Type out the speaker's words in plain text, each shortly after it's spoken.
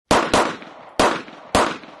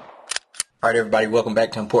Alright everybody, welcome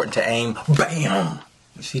back to Important to Aim. Bam!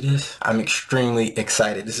 You see this? I'm extremely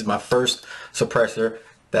excited. This is my first suppressor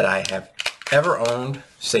that I have ever owned.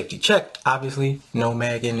 Safety check, obviously, no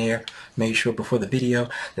mag in there. Made sure before the video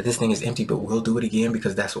that this thing is empty, but we'll do it again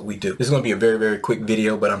because that's what we do. This is going to be a very, very quick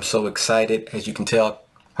video, but I'm so excited. As you can tell,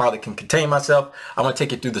 hardly can contain myself. I'm going to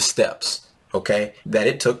take you through the steps, okay, that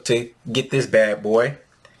it took to get this bad boy.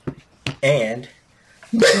 And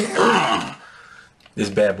this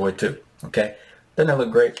bad boy too. Okay, doesn't that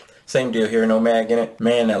look great? Same deal here, no mag in it.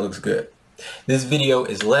 Man, that looks good. This video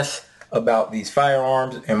is less about these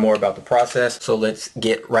firearms and more about the process, so let's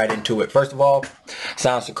get right into it. First of all,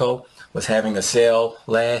 SilencerCo was having a sale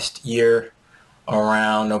last year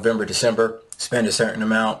around November, December. Spend a certain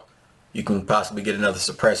amount, you can possibly get another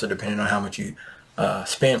suppressor depending on how much you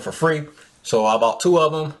spend for free. So I bought two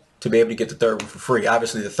of them to be able to get the third one for free.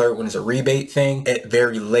 Obviously the third one is a rebate thing. At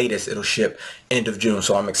very latest it'll ship end of June,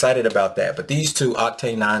 so I'm excited about that. But these two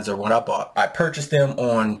Octane 9s are what I bought. I purchased them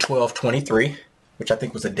on 12/23, which I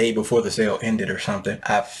think was the day before the sale ended or something.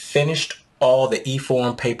 I finished all the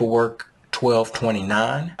Eform paperwork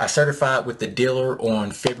 12/29. I certified with the dealer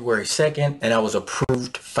on February 2nd and I was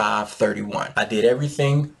approved 5/31. I did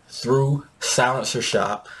everything through Silencer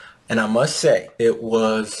Shop and I must say it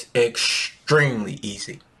was extremely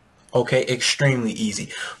easy. Okay, extremely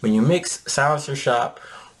easy. When you mix Silencer Shop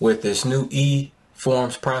with this new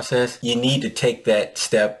Eforms process, you need to take that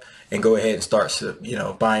step and go ahead and start,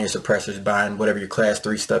 buying your suppressors, buying whatever your class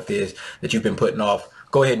 3 stuff is that you've been putting off.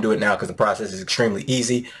 Go ahead and do it now because the process is extremely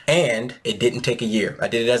easy and it didn't take a year. I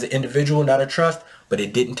did it as an individual, not a trust, but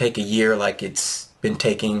it didn't take a year like it's been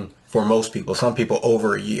taking for most people. Some people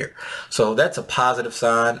over a year. So that's a positive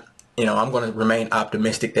sign. I'm going to remain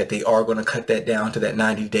optimistic that they are going to cut that down to that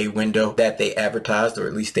 90-day window that they advertised, or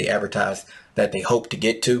at least they advertised that they hope to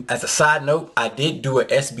get to. As a side note, I did do a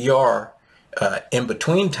SBR in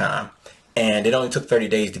between time, and it only took 30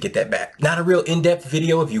 days to get that back. Not a real in-depth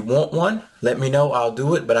video. If you want one, let me know. I'll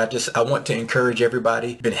do it, but I want to encourage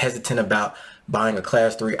everybody. Been hesitant about buying a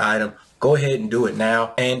class 3 item. Go ahead and do it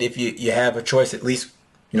now. And if you have a choice, at least,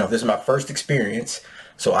 this is my first experience,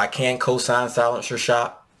 so I can co-sign Silencer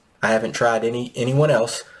Shop. I haven't tried anyone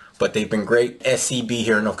else, but they've been great. SCB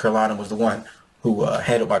here in North Carolina was the one who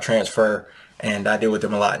handled my transfer, and I deal with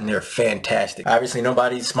them a lot, and they're fantastic. Obviously,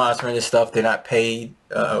 nobody's sponsoring this stuff. They're not paid,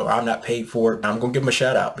 or I'm not paid for it. I'm going to give them a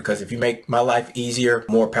shout out because if you make my life easier,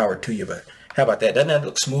 more power to you. But how about that? Doesn't that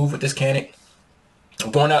look smooth with this Canic?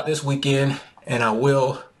 I'm going out this weekend, and I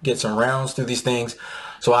will get some rounds through these things.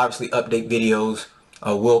 So obviously, update videos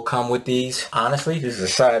will come with these. Honestly, this is a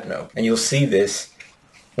side note, and you'll see this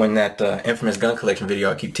when that infamous gun collection video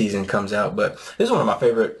I keep teasing comes out. But this is one of my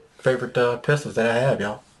favorite pistols that I have,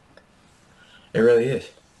 y'all. It really is.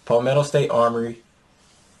 Palmetto State Armory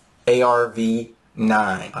ARV-9.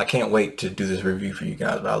 I can't wait to do this review for you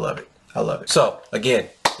guys, but I love it. I love it. So again,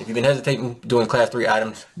 if you've been hesitating doing class 3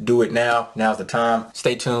 items, do it now. Now's the time.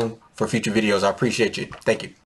 Stay tuned for future videos. I appreciate you. Thank you.